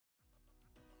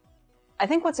I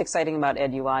think what's exciting about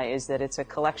EdUI is that it's a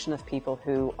collection of people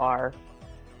who are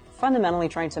fundamentally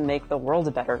trying to make the world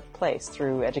a better place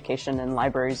through education and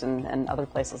libraries and other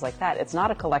places like that. It's not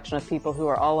a collection of people who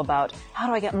are all about, how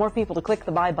do I get more people to click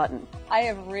the buy button? I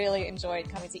have really enjoyed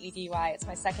coming to EdUI. It's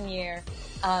my second year.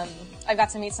 I got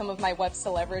to meet some of my web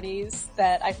celebrities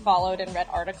that I followed and read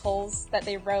articles that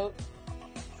they wrote.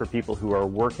 For people who are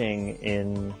working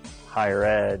in higher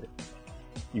ed,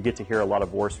 you get to hear a lot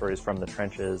of war stories from the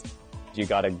trenches. You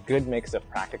got a good mix of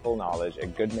practical knowledge, a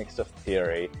good mix of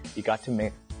theory. You got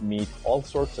to meet all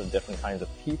sorts of different kinds of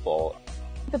people.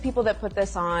 The people that put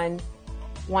this on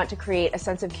want to create a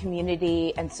sense of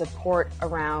community and support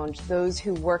around those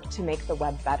who work to make the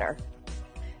web better.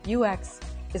 UX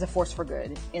is a force for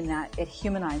good in that it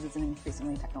humanizes an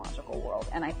increasingly technological world.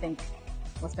 And I think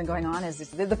what's been going on is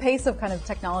the pace of kind of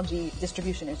technology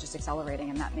distribution is just accelerating,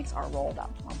 and that makes our role that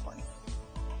much more important.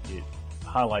 It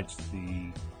highlights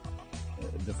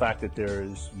the fact that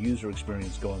there's user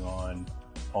experience going on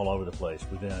all over the place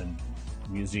within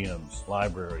museums,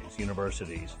 libraries,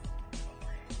 universities.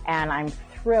 And I'm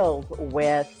thrilled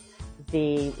with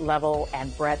the level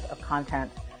and breadth of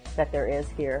content that there is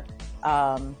here.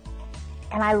 And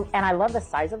I love the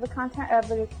size of the content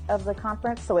of the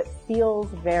conference, so it feels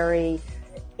very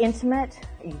intimate.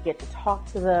 You get to talk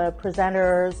to the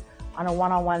presenters on a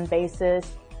one-on-one basis.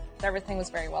 Everything was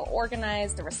very well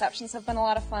organized. The receptions have been a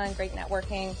lot of fun, great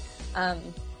networking.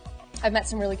 I've met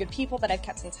some really good people that I've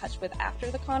kept in touch with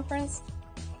after the conference.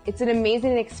 It's an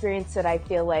amazing experience that I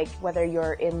feel like whether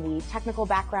you're in the technical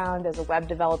background as a web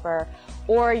developer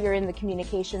or you're in the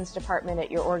communications department at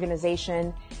your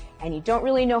organization and you don't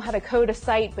really know how to code a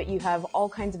site but you have all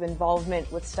kinds of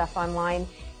involvement with stuff online,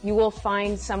 you will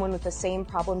find someone with the same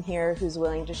problem here who's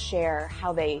willing to share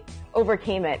how they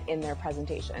overcame it in their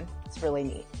presentation. It's really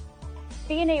neat.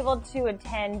 Being able to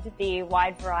attend the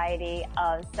wide variety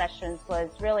of sessions was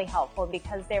really helpful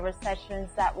because there were sessions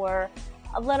that were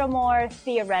a little more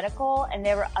theoretical and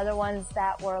there were other ones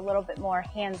that were a little bit more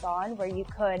hands-on where you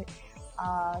could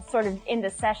sort of in the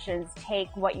sessions take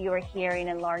what you were hearing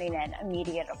and learning and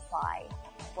immediate apply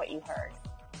what you heard.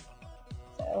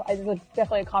 So it's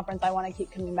definitely a conference I want to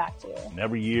keep coming back to. And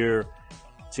every year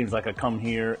it seems like I come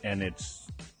here and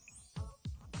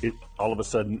all of a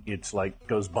sudden it's like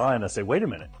goes by and I say, wait a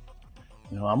minute,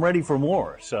 I'm ready for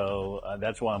more. So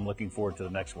that's why I'm looking forward to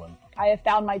the next one. I have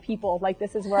found my people. Like,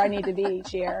 this is where I need to be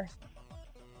each year.